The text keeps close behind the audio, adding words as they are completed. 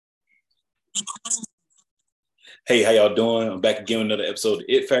Hey, how y'all doing? I'm back again with another episode of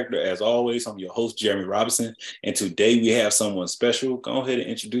It Factor. As always, I'm your host, Jeremy Robinson, and today we have someone special. Go ahead and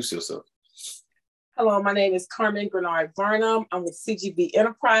introduce yourself. Hello, my name is Carmen Grenard Varnum. I'm with CGV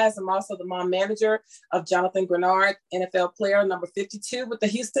Enterprise. I'm also the mom manager of Jonathan Grenard, NFL player number 52 with the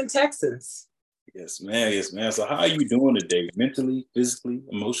Houston Texans. Yes, man. Yes, man. So how are you doing today? Mentally, physically,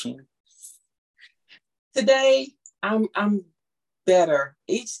 emotionally? Today, I'm better.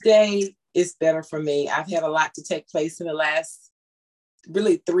 Each day is better for me. I've had a lot to take place in the last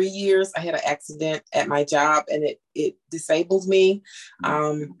really 3 years. I had an accident at my job and it disabled me.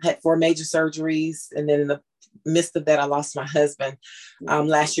 Had 4 major surgeries. And then in the midst of that, I lost my husband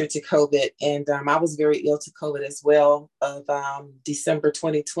last year to COVID. And I was very ill to COVID as well of December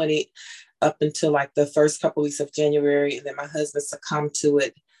 2020 up until like the first couple of weeks of January. And then my husband succumbed to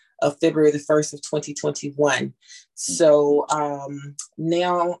it of February the 1st of 2021. So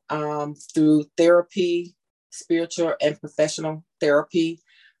now through therapy, spiritual and professional therapy,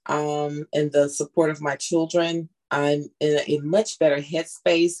 and the support of my children, I'm in a much better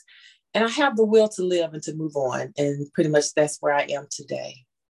headspace, and I have the will to live and to move on. And pretty much that's where I am today.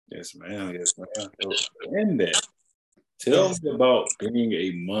 Yes, ma'am. Yes, ma'am. So, in that, tell me about being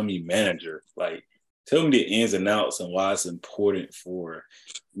a mommy manager. Like, tell me the ins and outs and why it's important for,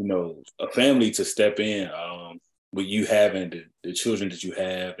 a family to step in with you having the children that you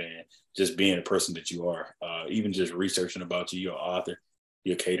have and just being the person that you are. Even just researching about you, you're an author,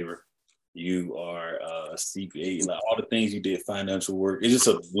 you're a caterer, you are a CPA, like all the things you did, financial work. It's just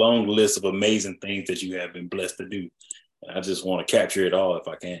a long list of amazing things that you have been blessed to do. And I just want to capture it all if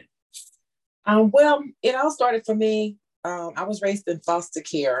I can. Well, it all started for me. I was raised in foster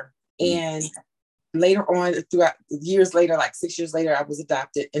care, and later on, throughout years later, like 6 years later, I was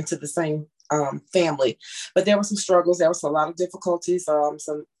adopted into the same family. But there were some struggles. There was a lot of difficulties,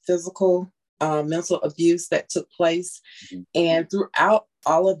 some physical, mental abuse that took place. And throughout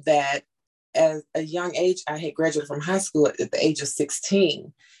all of that, at a young age, I had graduated from high school at the age of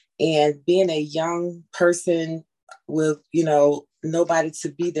 16. And being a young person with, nobody to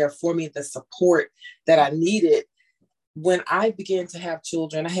be there for me, the support that I needed. When I began to have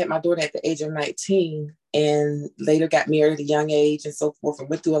children, I had my daughter at the age of 19 and later got married at a young age and so forth, and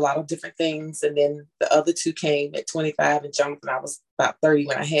went through a lot of different things. And then the other 2 came at 25, and Jonathan, I was about 30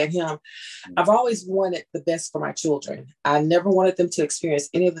 when I had him. I've always wanted the best for my children. I never wanted them to experience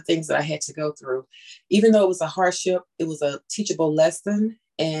any of the things that I had to go through. Even though it was a hardship, it was a teachable lesson.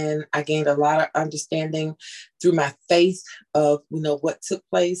 And I gained a lot of understanding through my faith of, what took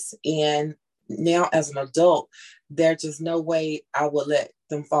place. And now as an adult, there's just no way I would let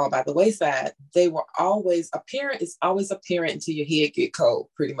them fall by the wayside. They were always, a parent is always a parent until your head get cold,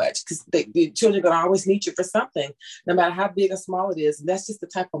 pretty much, because the children are going to always need you for something, no matter how big or small it is. And that's just the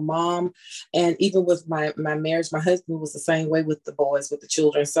type of mom. And even with my marriage, my husband was the same way with the boys, with the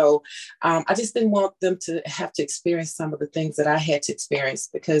children. So I just didn't want them to have to experience some of the things that I had to experience,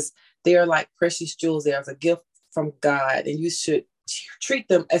 because they are like precious jewels. They are a gift from God, and you should treat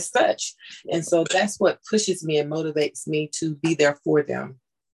them as such. And so that's what pushes me and motivates me to be there for them.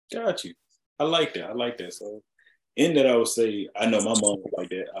 Got you. I like that. So in that, I would say, I know my mom was like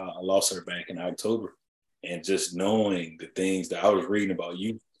that. I lost her back in October. And just knowing the things that I was reading about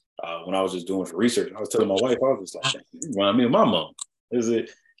you when I was just doing for research, I was telling my wife, I was just like, you remind me of my mom. Is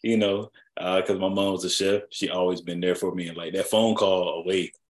it, because my mom was a chef. She always been there for me. And like that phone call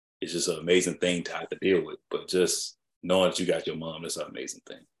away is just an amazing thing to have to deal with. But just knowing that you got your mom, that's an amazing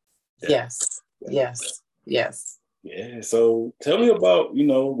thing. Yeah. Yes. Yeah. So tell me about,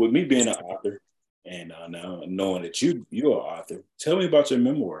 with me being an author and now knowing that you're an author, tell me about your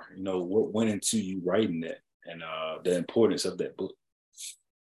memoir. What went into you writing that and the importance of that book.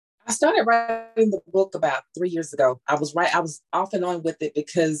 I started writing the book about 3 years ago. I was off and on with it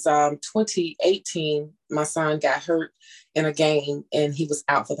because 2018, my son got hurt in a game and he was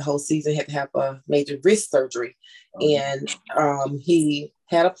out for the whole season, had to have a major wrist surgery. And he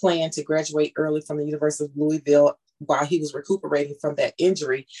had a plan to graduate early from the University of Louisville while he was recuperating from that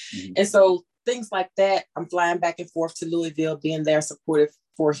injury. And so things like that, I'm flying back and forth to Louisville, being there supportive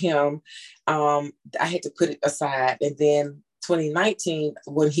for him. I had to put it aside. And then 2019,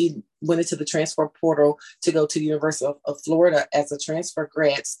 when he went into the transfer portal to go to the University of Florida as a transfer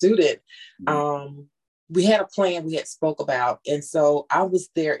grad student, we had a plan we had spoke about. And so I was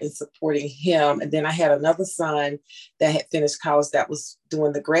there in supporting him. And then I had another son that had finished college that was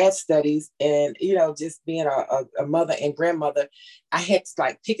doing the grad studies. And, you know, just being a mother and grandmother, I had to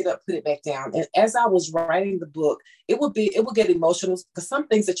like pick it up, put it back down. And as I was writing the book, it would get emotional because some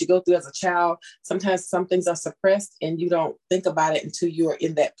things that you go through as a child, sometimes some things are suppressed and you don't think about it until you're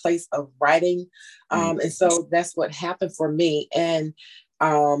in that place of writing. And so that's what happened for me. And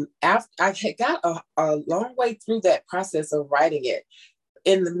after I had got a long way through that process of writing it.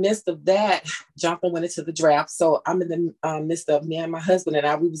 In the midst of that, Jonathan went into the draft. So I'm in the midst of me and my husband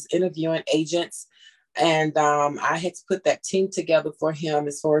and we was interviewing agents. And I had to put that team together for him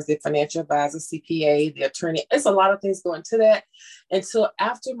as far as the financial advisor, CPA, the attorney. It's a lot of things going to that. Until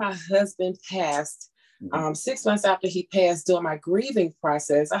after my husband passed, 6 months after he passed, during my grieving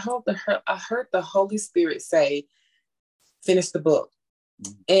process, I heard the Holy Spirit say, finish the book.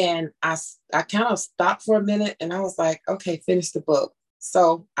 And I kind of stopped for a minute and I was like, okay, finish the book.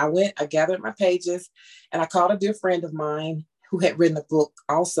 So I gathered my pages and I called a dear friend of mine who had written the book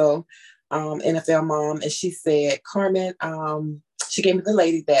also, NFL mom. And she said, Carmen, she gave me the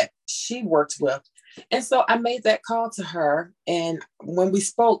lady that she worked with. And so I made that call to her. And when we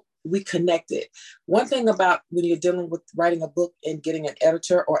spoke, we connected. One thing about when you're dealing with writing a book and getting an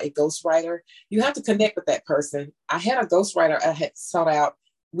editor or a ghostwriter, you have to connect with that person. I had a ghostwriter I had sought out.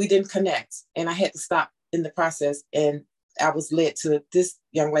 We didn't connect and I had to stop in the process. And I was led to this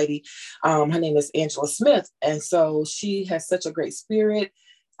young lady. Her name is Angela Smith. And so she has such a great spirit.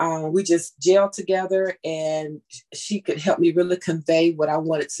 We just gelled together and she could help me really convey what I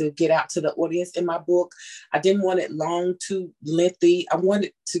wanted to get out to the audience in my book. I didn't want it long, too lengthy. I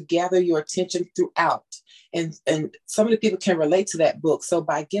wanted to gather your attention throughout. And so many people can relate to that book. So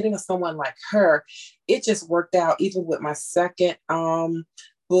by getting someone like her, it just worked out even with my second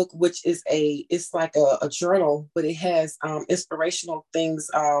book, which is it's like a journal, but it has inspirational things.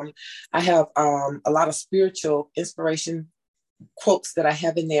 I have a lot of spiritual inspiration quotes that I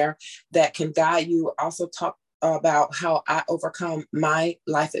have in there that can guide you. Also talk about how I overcome my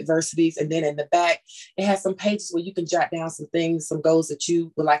life adversities. And then in the back, it has some pages where you can jot down some things, some goals that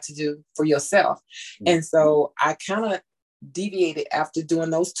you would like to do for yourself. And so I kind of deviated after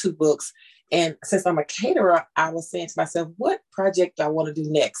doing those two books. And since I'm a caterer, I was saying to myself, what project do I want to do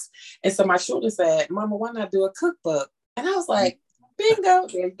next? And so my children said, Mama, why not do a cookbook? And I was like, bingo,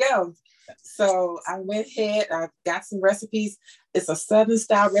 there you go. So I went ahead, I got some recipes. It's a Southern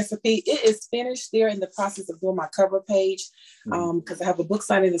style recipe. It is finished. They're in the process of doing my cover page because I have a book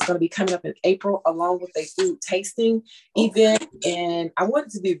signing that's going to be coming up in April along with a food tasting event. And I want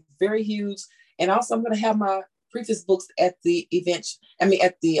it to be very huge. And also I'm going to have my previous books at the event,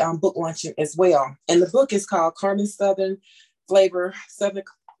 at the book luncheon as well. And the book is called Carmen's Southern Flavor, Southern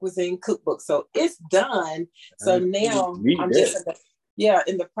Cuisine Cookbook. So it's done. So now I'm just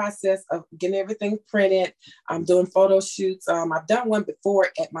in the process of getting everything printed. I'm doing photo shoots. I've done one before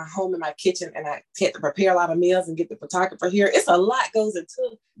at my home in my kitchen, and I had to prepare a lot of meals and get the photographer here. It's a lot goes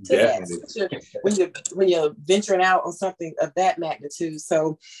into that when you're venturing out on something of that magnitude.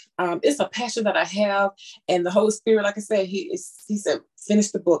 So it's a passion that I have, and the Holy Spirit, like I said, he said,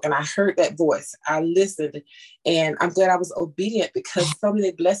 finish the book, and I heard that voice. I listened, and I'm glad I was obedient because so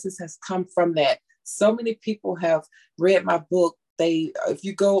many blessings has come from that. So many people have read my book. If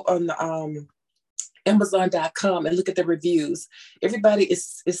you go on Amazon.com and look at the reviews, everybody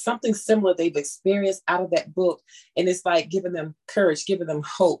is something similar they've experienced out of that book. And it's like giving them courage, giving them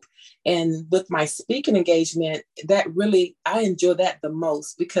hope. And with my speaking engagement, that really, I enjoy that the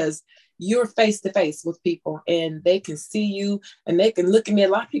most because you're face to face with people and they can see you and they can look at me. A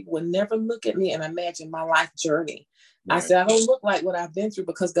lot of people would never look at me and imagine my life journey. Right. I said, I don't look like what I've been through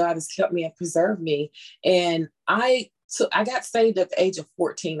because God has helped me and preserved me. And I got saved at the age of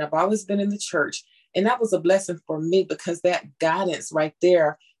 14. I've always been in the church. And that was a blessing for me because that guidance right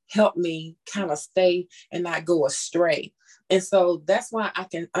there helped me kind of stay and not go astray. And so that's why I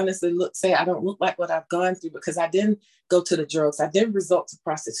can honestly say I don't look like what I've gone through because I didn't go to the drugs. I didn't resort to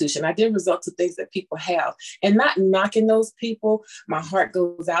prostitution. I didn't resort to things that people have. And not knocking those people, my heart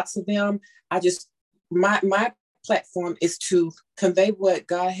goes out to them. My platform is to convey what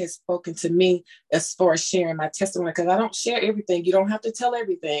God has spoken to me as far as sharing my testimony, because I don't share everything. You don't have to tell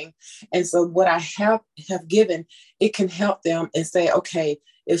everything. And so what I have given, it can help them and say, okay,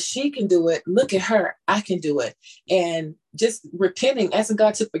 if she can do it, look at her, I can do it. And just repenting, asking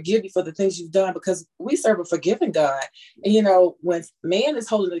God to forgive you for the things you've done, because we serve a forgiving God. And, when man is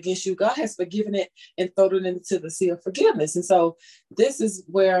holding it against you, God has forgiven it and thrown it into the sea of forgiveness. And so this is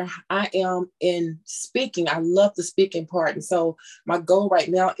where I am in speaking. I love the speaking part. And so my goal right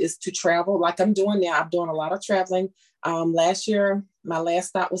now is to travel like I'm doing now. I'm doing a lot of traveling. Last year, my last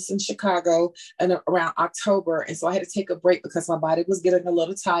stop was in Chicago and around October. And so I had to take a break because my body was getting a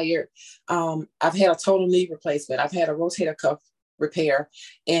little tired. I've had a total knee replacement. I've had a rotator cuff repair,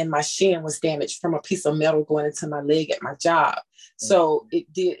 and my shin was damaged from a piece of metal going into my leg at my job. So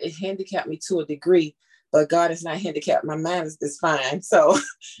it handicapped me to a degree, but God is not handicapped. My mind is fine. So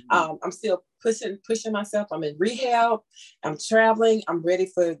I'm still pushing myself. I'm in rehab. I'm traveling. I'm ready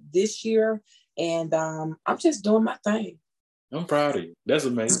for this year. And I'm just doing my thing. I'm proud of you. That's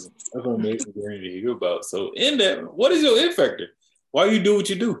amazing. That's an amazing journey to hear about. So in that, what is your it factor? Why you do what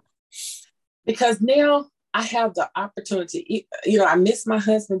you do? Because now I have the opportunity. I miss my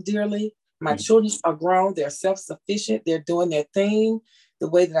husband dearly. My children are grown. They're self-sufficient. They're doing their thing the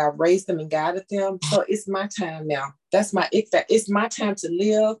way that I raised them and guided them. So it's my time now. That's my it factor. It's my time to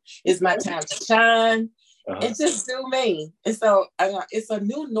live. It's my time to shine and just do me. And so it's a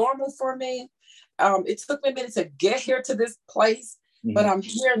new normal for me. It took me a minute to get here to this place, but I'm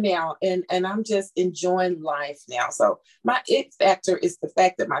here now, and I'm just enjoying life now. So my it factor is the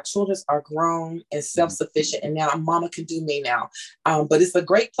fact that my children are grown and self-sufficient, and now mama can do me now. But it's a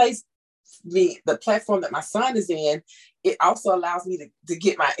great place. The platform that my son is in, it also allows me to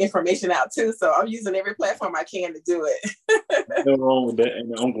get my information out too. So I'm using every platform I can to do it. Nothing wrong with that.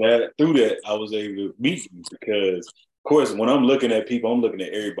 And I'm glad that through that I was able to meet you, because of course, when I'm looking at people, I'm looking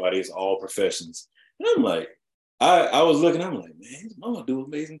at everybody. It's all professions. And I'm like, I was looking, I'm like, man, his mama do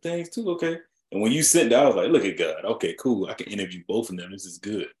amazing things too, okay? And when you sent that, I was like, look at God. Okay, cool. I can interview both of them. This is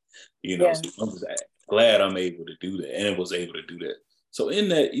good. Yeah. So I'm just glad I'm able to do that and was able to do that. So in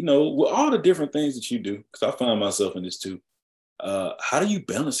that, with all the different things that you do, because I find myself in this too, how do you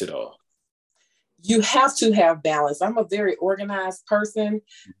balance it all? You have to have balance. I'm a very organized person.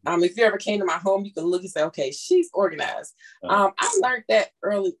 If you ever came to my home, you can look and say, okay, she's organized. I learned that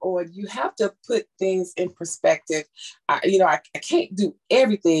early on. You have to put things in perspective. I can't do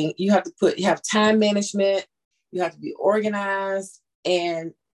everything. You have time management. You have to be organized,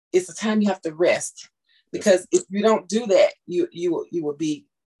 and it's a time you have to rest, because if you don't do that,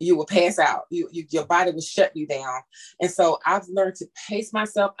 you will pass out. Your body will shut you down. And so I've learned to pace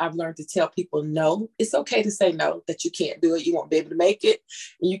myself. I've learned to tell people no. It's okay to say no, that you can't do it. You won't be able to make it.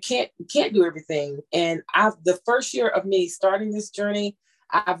 You can't do everything. And the first year of me starting this journey,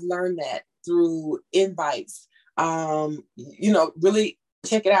 I've learned that through invites. Really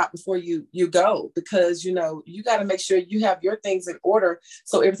check it out before you go, because you got to make sure you have your things in order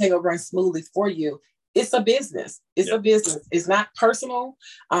so everything will run smoothly for you. It's a business. It's a business. It's not personal.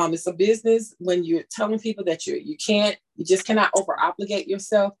 It's a business. When you're telling people that you just cannot over obligate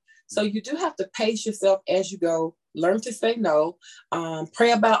yourself. So you do have to pace yourself as you go. Learn to say no.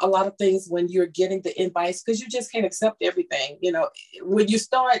 Pray about a lot of things when you're getting the invites, because you just can't accept everything. When you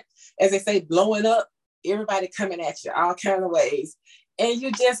start, as they say, blowing up, everybody coming at you all kind of ways, and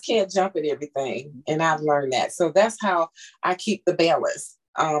you just can't jump at everything. And I've learned that. So that's how I keep the balance.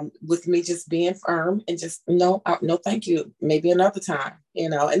 With me just being firm and just no, thank you. Maybe another time,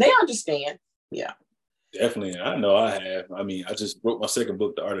 and they understand. Yeah, definitely. I know I have. I mean, I just wrote my second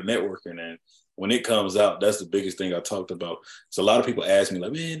book, The Art of Networking, and when it comes out, that's the biggest thing I talked about. So a lot of people ask me,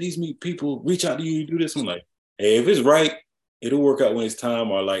 like, man, these people reach out to you, do this. I'm like, hey, if it's right, it'll work out when it's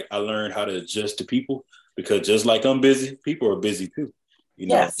time. Or like, I learned how to adjust to people, because just like I'm busy, people are busy too.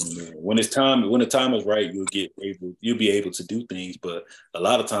 Yes. When the time is right, you'll be able to do things. But a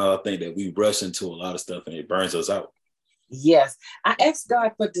lot of times I think that we rush into a lot of stuff and it burns us out. Yes. I asked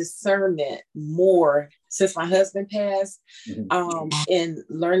God for discernment more since my husband passed, in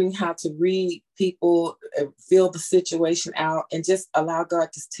learning how to read people, feel the situation out, and just allow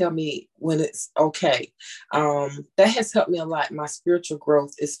God to tell me when it's okay. That has helped me a lot in my spiritual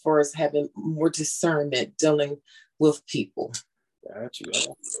growth, as far as having more discernment dealing with people. Got you.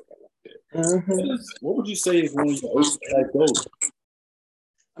 I like that. What would you say is one of your ultimate life goals?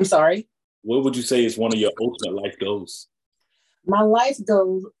 I'm sorry? What would you say is one of your ultimate life goals? My life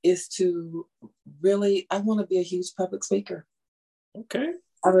goal is to I want to be a huge public speaker. Okay.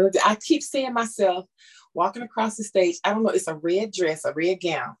 I keep seeing myself walking across the stage. I don't know, it's a red dress, a red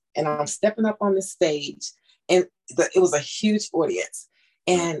gown, and I'm stepping up on the stage, and it was a huge audience.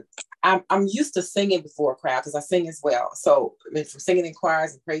 And I'm used to singing before a crowd because I sing as well. So I mean, from singing in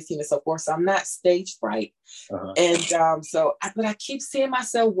choirs and praise team and so forth. So I'm not stage fright. And but I keep seeing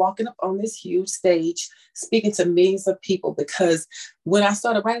myself walking up on this huge stage, speaking to millions of people, because when I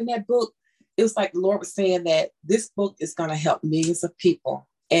started writing that book, it was like the Lord was saying that this book is going to help millions of people.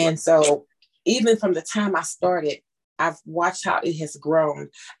 And so even from the time I started, I've watched how it has grown.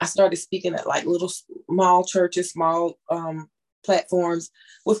 I started speaking at like little small churches, small platforms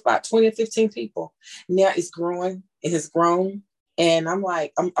with about 20 or 15 people. Now it's growing. It has grown. And I'm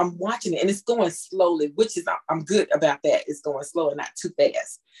like, I'm watching it and it's going slowly, which is, I'm good about that. It's going slow and not too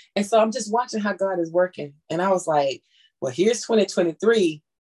fast. And so I'm just watching how God is working. And I was like, well, here's 2023.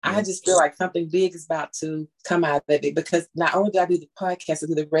 I just feel like something big is about to come out of it, because not only do I do the podcast, I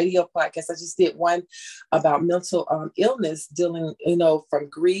do the radio podcast. I just did one about mental illness, dealing, from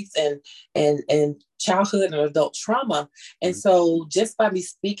grief and childhood and adult trauma. And so just by me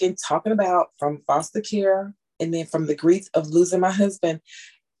speaking, talking about from foster care and then from the grief of losing my husband,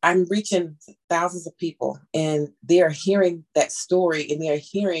 I'm reaching thousands of people, and they're hearing that story and they're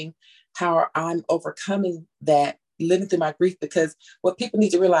hearing how I'm overcoming that, living through my grief. Because what people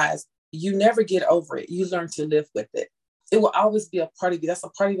need to realize, you never get over it. You learn to live with it. It will always be a part of you. That's a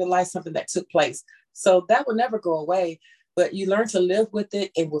part of your life, something that took place. So that will never go away, but you learn to live with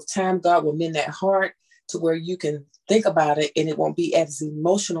it. And with time, God will mend that heart to where you can think about it and it won't be as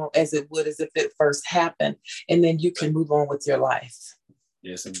emotional as it would as if it first happened. And then you can move on with your life.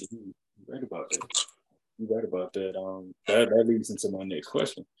 Yes, indeed. You're right about that. You're right about that. That leads into my next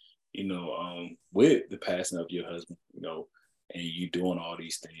question. With the passing of your husband, and you doing all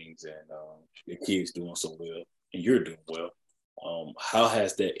these things, and your kids doing so well, and you're doing well, how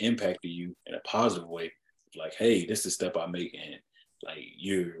has that impacted you in a positive way? Like, hey, this is the step I make, and like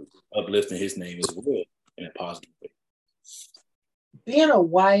you're uplifting his name as well in a positive way. Being a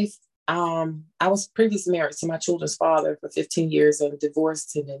wife, I was previously married to my children's father for 15 years and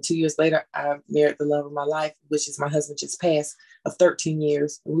divorced. And then 2 years later, I married the love of my life, which is my husband just passed, of 13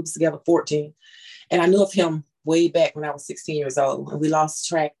 years. We was together 14. And I knew of him way back when I was 16 years old. And we lost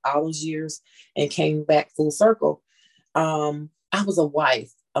track all those years and came back full circle. I was a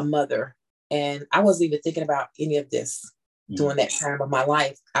wife, a mother, and I wasn't even thinking about any of this during that time of my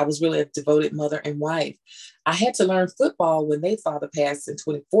life. I was really a devoted mother and wife. I had to learn football when their father passed in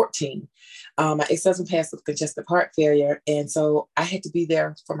 2014. My ex-husband passed with congestive heart failure. And so I had to be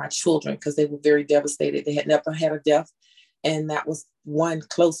there for my children because they were very devastated. They had never had a death. And that was one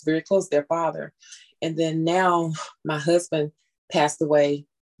close, very close, their father. And then now my husband passed away.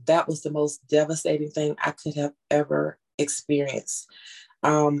 That was the most devastating thing I could have ever experienced.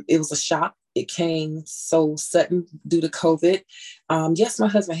 It was a shock. It came so sudden due to COVID. Yes, my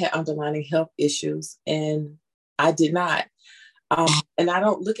husband had underlying health issues, and I did not. And I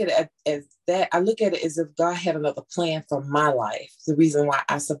don't look at it as that. I look at it as if God had another plan for my life. The reason why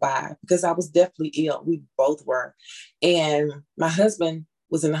I survived, because I was deathly ill. We both were. And my husband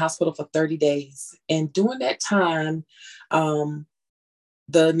was in the hospital for 30 days. And during that time, the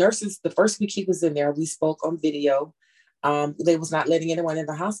nurses, the first week he was in there, we spoke on video. They was not letting anyone in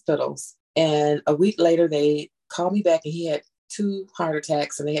the hospitals. And a week later, they called me back and he had 2 heart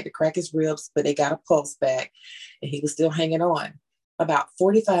attacks and they had to crack his ribs, but they got a pulse back and he was still hanging on. About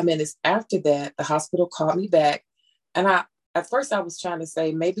 45 minutes after that, the hospital called me back. And at first I was trying to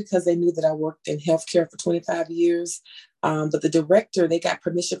say, maybe because they knew that I worked in healthcare for 25 years. But the director, they got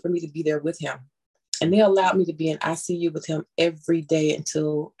permission for me to be there with him. And they allowed me to be in ICU with him every day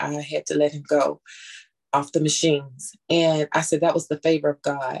until I had to let him go off the machines. And I said, that was the favor of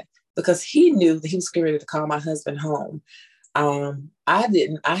God, because he knew that he was getting ready to call my husband home. I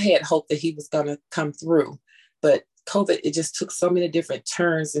didn't. I had hoped that he was going to come through, but COVID, it just took so many different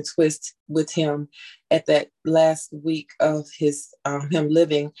turns and twists with him. At that last week of his him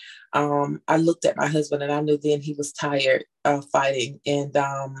living, I looked at my husband and I knew then he was tired of fighting, and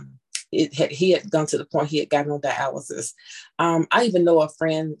he had gone to the point he had gotten on dialysis. I even know a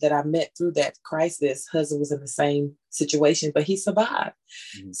friend that I met through that crisis. Husband was in the same situation, but he survived.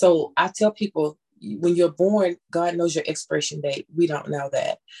 Mm-hmm. So I tell people, when you're born, God knows your expiration date. We don't know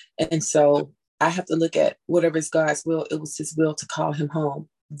that. And so I have to look at whatever is God's will. It was his will to call him home.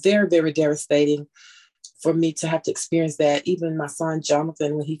 Very, very devastating for me to have to experience that. Even my son,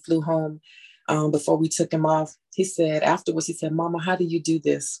 Jonathan, when he flew home, before we took him off, he said afterwards, he said, Mama, how do you do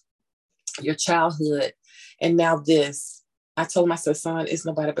this? Your childhood and now this. I told him, I said, son, it's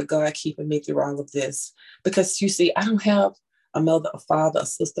nobody but God keeping me through all of this. Because you see, I don't have a mother, a father, a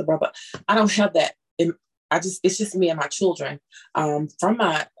sister, brother. I don't have that. It's just me and my children. From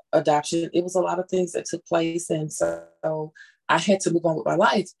my adoption, it was a lot of things that took place. And so I had to move on with my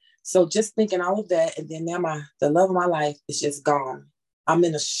life. So just thinking all of that, and then now the love of my life is just gone. I'm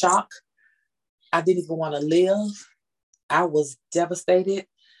in a shock. I didn't even want to live. I was devastated.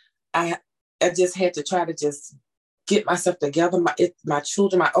 I just had to try to just get myself together. My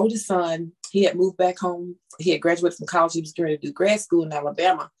children, my oldest son, he had moved back home. He had graduated from college. He was going to do grad school in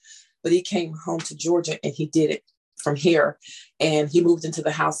Alabama, but he came home to Georgia and he did it from here. And he moved into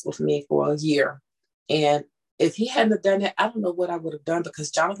the house with me for a year. And if he hadn't have done that, I don't know what I would have done,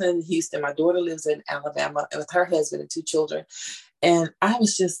 because Jonathan in Houston, my daughter lives in Alabama with her husband and 2 children. And I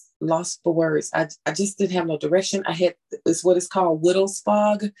was just lost for words. I just didn't have no direction. I had, it's what is called widow's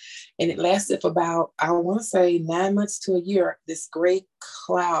fog. And it lasted for about, I want to say 9 months to a year, this gray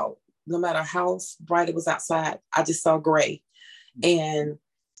cloud. No matter how bright it was outside, I just saw gray. And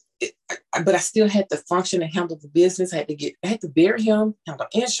but I still had to function and handle the business. I had to bury him, handle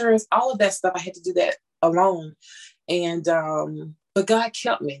insurance, all of that stuff. I had to do that alone. And but God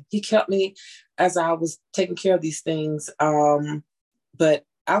kept me. He kept me as I was taking care of these things. But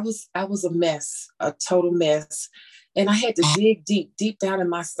I was a mess, a total mess. And I had to dig deep down in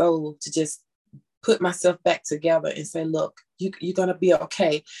my soul to just put myself back together and say, look, you're going to be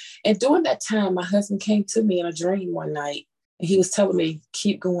okay. And during that time, my husband came to me in a dream one night, and he was telling me,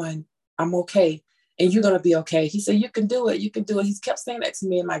 keep going. I'm okay. And you're going to be okay. He said, you can do it. You can do it. He kept saying that to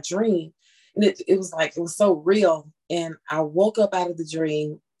me in my dream. And it was like, it was so real. And I woke up out of the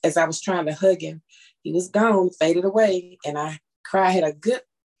dream as I was trying to hug him. He was gone, faded away. And I cried, had a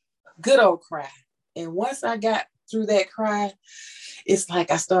good old cry. And once I got through that cry, it's like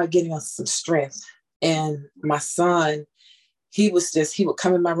I started getting some strength. And my son, he would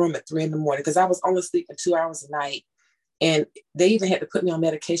come in my room at 3 a.m, because I was only sleeping 2 hours a night. And they even had to put me on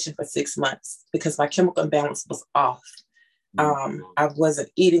medication for 6 months because my chemical imbalance was off. I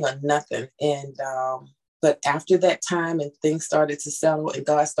wasn't eating or nothing. And, but after that time and things started to settle and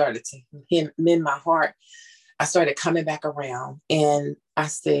God started to mend my heart, I started coming back around, and I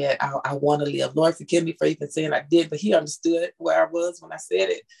said, I want to live. Lord, forgive me for even saying I did, but he understood where I was when I said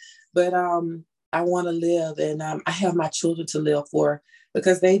it. But I want to live, and I have my children to live for,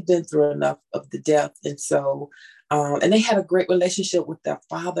 because they've been through enough of the death. And so, and they had a great relationship with their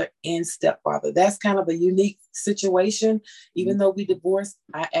father and stepfather. That's kind of a unique situation. Even though we divorced,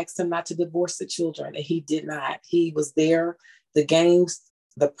 I asked him not to divorce the children, and he did not. He was there, the games,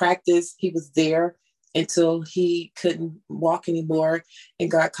 the practice, he was there until he couldn't walk anymore, and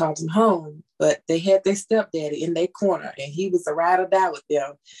God called him home. But they had their stepdaddy in their corner, and he was a ride or die with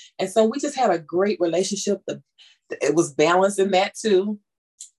them. And so we just had a great relationship. It was balanced in that too.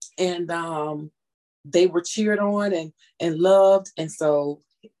 And they were cheered on and loved. And so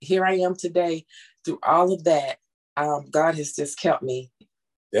here I am today through all of that. God has just kept me.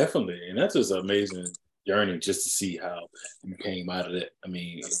 Definitely. And that's just an amazing journey just to see how you came out of that. I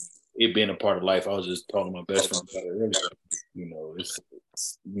mean, it being a part of life, I was just talking to my best friend about it earlier. You know, it's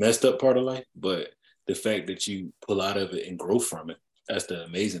messed up part of life, but the fact that you pull out of it and grow from it, that's the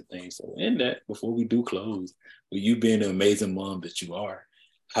amazing thing. So in that, before we do close, with you being the amazing mom that you are,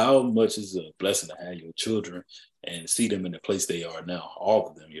 how much is a blessing to have your children and see them in the place they are now, all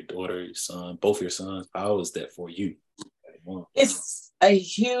of them, your daughter, your son, both your sons? How is that for you? It's a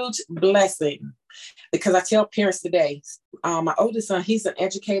huge blessing, because I tell parents today, my oldest son, he's an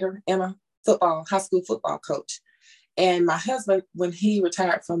educator and a high school football coach. And my husband, when he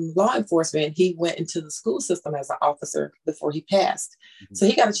retired from law enforcement, he went into the school system as an officer before he passed. Mm-hmm. So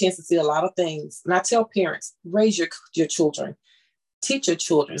he got a chance to see a lot of things. And I tell parents, raise your children, teach your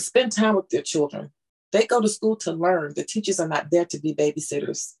children, spend time with their children. They go to school to learn. The teachers are not there to be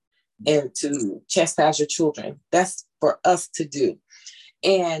babysitters and to chastise your children. That's for us to do.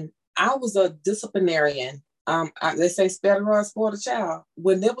 And I was a disciplinarian. They say spare the rod, spoil the child.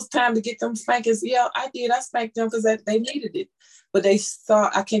 When it was time to get them spankings, yeah, I did. I spanked them because they needed it. But they saw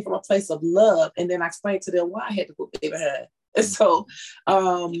I came from a place of love, and then I explained to them why I had to put baby behind. And so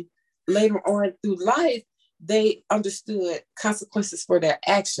later on through life, they understood consequences for their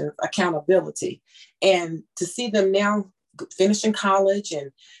actions, accountability. And to see them now finishing college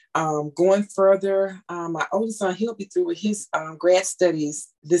and going further. My oldest son, he'll be through with his grad studies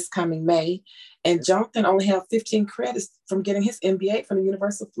this coming May. And Jonathan only have 15 credits from getting his MBA from the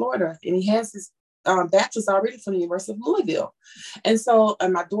University of Florida. And he has his bachelor's already from the University of Louisville. And so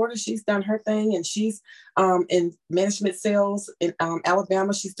my daughter, she's done her thing, and she's in management sales in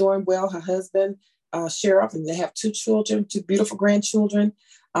Alabama. She's doing well. Her husband, sheriff, and they have 2 children, 2 beautiful grandchildren.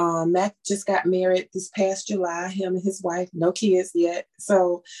 Mac just got married this past July, him and his wife, no kids yet.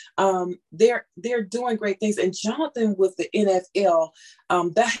 So they're doing great things. And Jonathan with the NFL,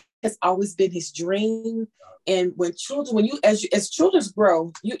 that has always been his dream. And when you as children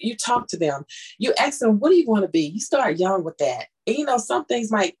grow, you talk to them, you ask them, what do you want to be? You start young with that. And some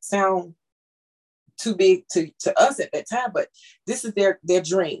things might sound too big to us at that time, but this is their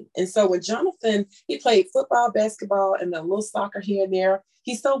dream. And so when Jonathan, he played football, basketball, and a little soccer here and there.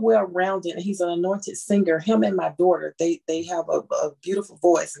 He's so well-rounded, and he's an anointed singer. Him and my daughter, they have a beautiful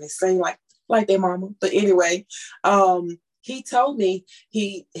voice, and they sing like their mama. But anyway, he told me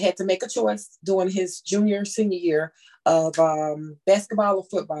he had to make a choice during his senior year of basketball or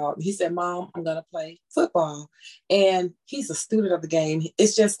football. He said, Mom, I'm going to play football. And he's a student of the game.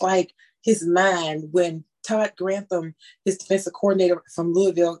 It's just like his mind when Todd Grantham, his defensive coordinator from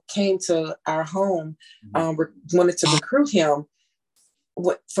Louisville, came to our home, wanted to recruit him.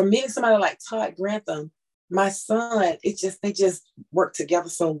 For meeting somebody like Todd Grantham, my son, they just worked together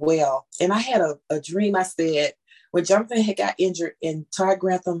so well. And I had a dream. I said, when Jonathan had got injured and Todd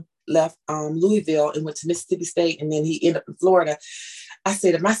Grantham left Louisville and went to Mississippi State, and then he ended up in Florida, I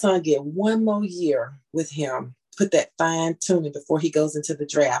said, if my son get one more year with him, put that fine tuning before he goes into the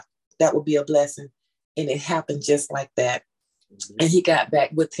draft, that would be a blessing. And it happened just like that. And he got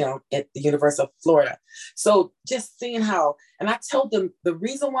back with him at the University of Florida. So just seeing how, and I told them the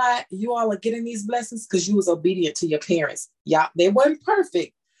reason why you all are getting these blessings, because you was obedient to your parents. Yeah, they weren't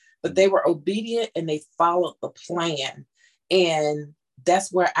perfect, but they were obedient and they followed the plan. And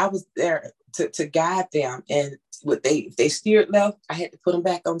that's where I was there to guide them. And if they steered left, I had to put them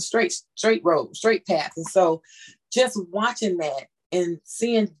back on the straight road, straight path. And so just watching that and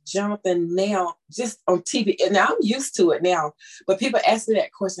seeing Jonathan now just on TV, and now I'm used to it now, but people ask me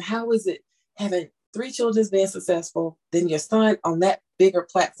that question, how is it having 3 children being successful, then your son on that bigger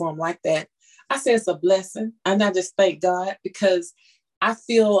platform like that? I say it's a blessing. And I just thank God, because I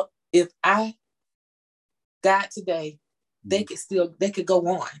feel if I died today, they could go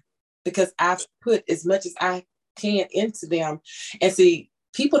on, because I've put as much as I can into them. And see,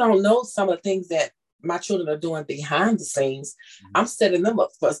 people don't know some of the things that my children are doing behind the scenes. I'm setting them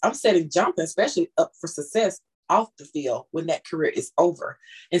up I'm setting Jonathan especially up for success off the field when that career is over.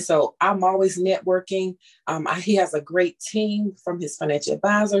 And so I'm always networking. He has a great team, from his financial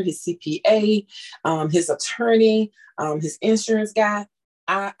advisor, his CPA, his attorney, his insurance guy.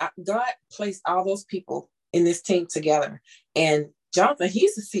 God placed all those people in this team together. And Jonathan,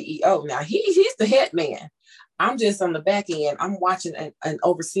 he's the CEO now. He's the head man. I'm just on the back end. I'm watching and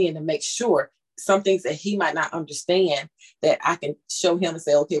overseeing to make sure some things that he might not understand, that I can show him and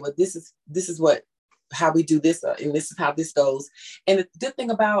say, okay, well, this is how we do this, and this is how this goes. And the good thing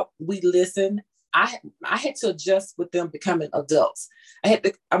about we listen, I had to adjust with them becoming adults.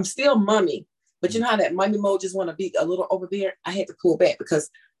 I'm still mommy, but you know how that mommy mode just want to be a little over there. I had to pull back, because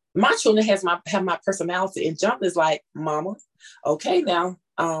my children have my personality, and Jonathan is like, Mama, okay, now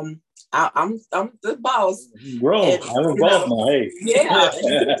I'm the boss. Bro, I'm a boss now. Hey,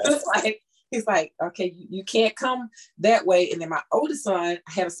 yeah. He's like, okay, you can't come that way. And then my oldest son,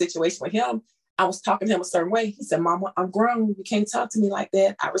 I had a situation with him. I was talking to him a certain way. He said, Mama, I'm grown. You can't talk to me like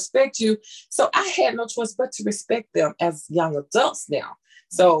that. I respect you. So I had no choice but to respect them as young adults now.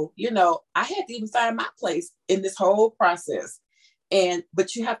 So, I had to even find my place in this whole process.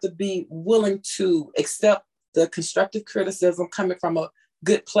 But you have to be willing to accept the constructive criticism coming from a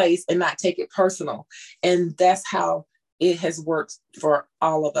good place and not take it personal. And that's how it has worked for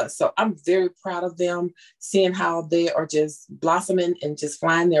all of us. So I'm very proud of them, seeing how they are just blossoming and just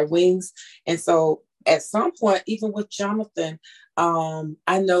flying their wings. And so at some point, even with Jonathan,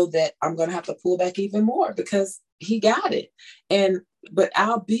 I know that I'm going to have to pull back even more, because he got it. But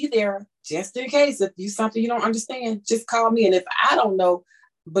I'll be there just in case. If you something you don't understand, just call me. And if I don't know,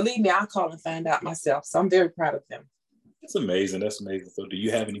 believe me, I'll call and find out myself. So I'm very proud of them. That's amazing. That's amazing. So do you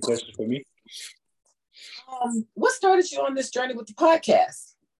have any questions for me? What started you on this journey with the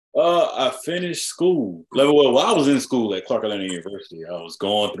podcast? I finished school. Well, I was in school at Clark Atlanta University. I was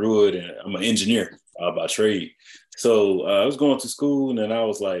going through it, and I'm an engineer by trade. So I was going to school, and then I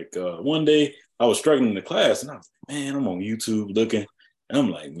was like, one day I was struggling in the class, and I was like, man, I'm on YouTube looking, and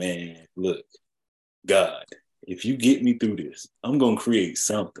I'm like, man, look, God, if you get me through this, I'm going to create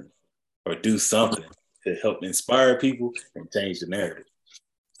something or do something to help inspire people and change the narrative.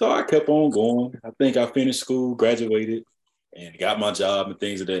 So I kept on going. I think I finished school, graduated, and got my job and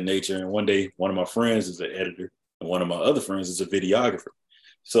things of that nature. And one day, one of my friends is an editor, and one of my other friends is a videographer.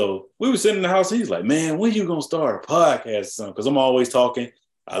 So we were sitting in the house, and he's like, man, when you going to start a podcast or something? Because I'm always talking.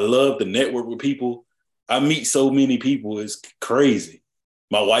 I love to network with people. I meet so many people. It's crazy.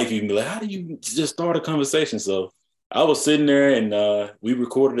 my wife even be like, how do you just start a conversation? So I was sitting there and we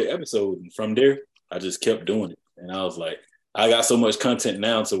recorded the episode. And from there, I just kept doing it. And I was like, I got so much content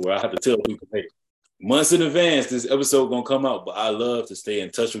now to where I have to tell people, hey, months in advance, this episode gonna come out. But I love to stay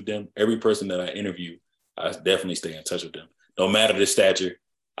in touch with them. Every person that I interview, I definitely stay in touch with them. No matter the stature,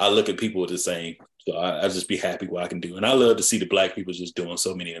 I look at people the same. So I just be happy what I can do. And I love to see the Black people just doing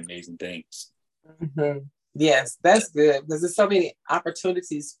so many amazing things. Mm-hmm. Yes, that's good because there's so many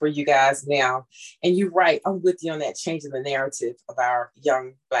opportunities for you guys now. And you're right. I'm with you on that, changing the narrative of our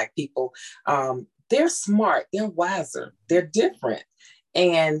young Black people. They're smart, they're wiser, they're different.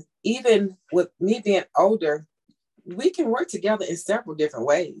 And even with me being older, we can work together in several different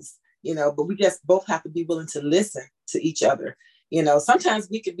ways, but we just both have to be willing to listen to each other. Sometimes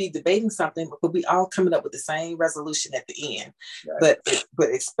we could be debating something, but we all coming up with the same resolution at the end. Right.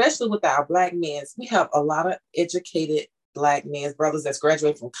 But especially with our Black men, we have a lot of educated Black men, brothers that's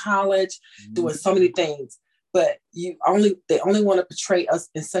graduating from college, doing so many things, but they only want to portray us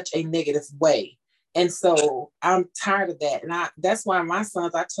in such a negative way. And so I'm tired of that. And that's why my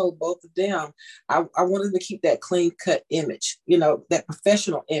sons, I told both of them, I wanted to keep that clean cut image, that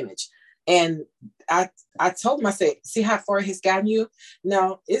professional image. And I told him, I said, see how far he's gotten you?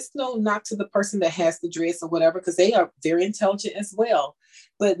 Now, it's no knock to the person that has the dress or whatever, because they are very intelligent as well.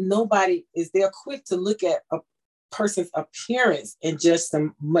 But nobody is there quick to look at a person's appearance and judge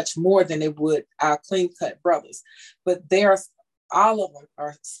them much more than they would our clean cut brothers. But all of them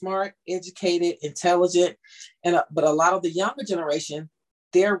are smart, educated, intelligent, but a lot of the younger generation,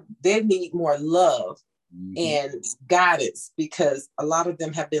 they need more love and guidance because a lot of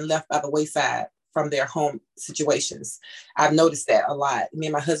them have been left by the wayside from their home situations. I've noticed that a lot. Me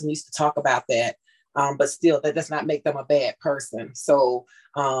and my husband used to talk about that, but still, that does not make them a bad person. So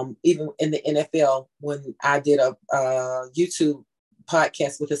even in the NFL, when I did a YouTube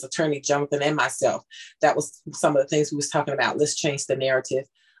podcast with his attorney, Jonathan, and myself, that was some of the things we was talking about. Let's change the narrative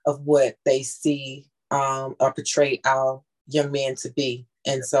of what they see or portray our young men to be.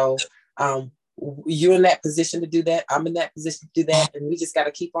 And so you're in that position to do that. I'm in that position to do that. And we just got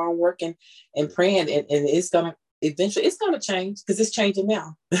to keep on working and praying. And it's going to eventually, it's going to change because it's changing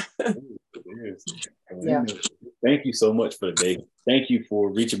now. It is. Yeah. Thank you so much for the day. Thank you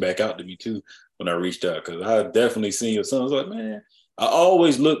for reaching back out to me too when I reached out, because I definitely seen your son. I was like, man, I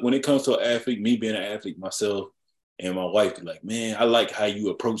always look when it comes to an athlete, me being an athlete myself and my wife, like, man, I like how you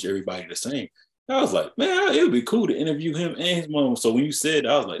approach everybody the same. I was like, man, it would be cool to interview him and his mom. So when you said,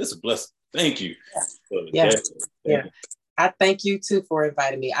 I was like, it's a blessing. Thank you. Yeah. I thank you too for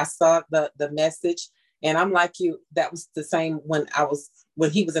inviting me. I saw the message and I'm like you, that was the same when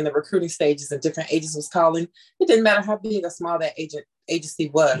he was in the recruiting stages and different agents was calling. It didn't matter how big or small that agency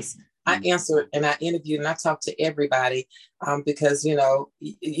was. I answered and I interviewed and I talked to everybody because, you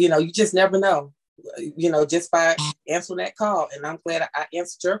just never know, just by answering that call. And I'm glad I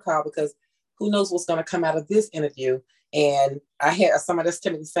answered your call because who knows what's going to come out of this interview. And I had somebody else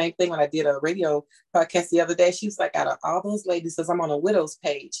tell me the same thing when I did a radio podcast the other day. She was like, out of all those ladies, because I'm on a widow's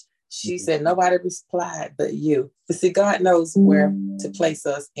page, she said, nobody replied but you. But see, God knows where to place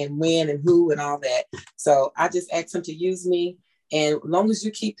us and when and who and all that. So I just asked him to use me. And as long as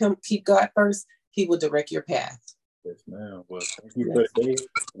you keep God first, he will direct your path. Yes, ma'am. Well, thank you for today.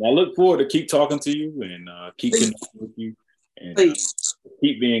 And I look forward to keep talking to you and keep connecting with you and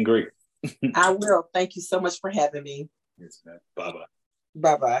keep being great. I will. Thank you so much for having me. Yes, ma'am. Bye-bye.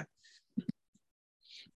 Bye-bye.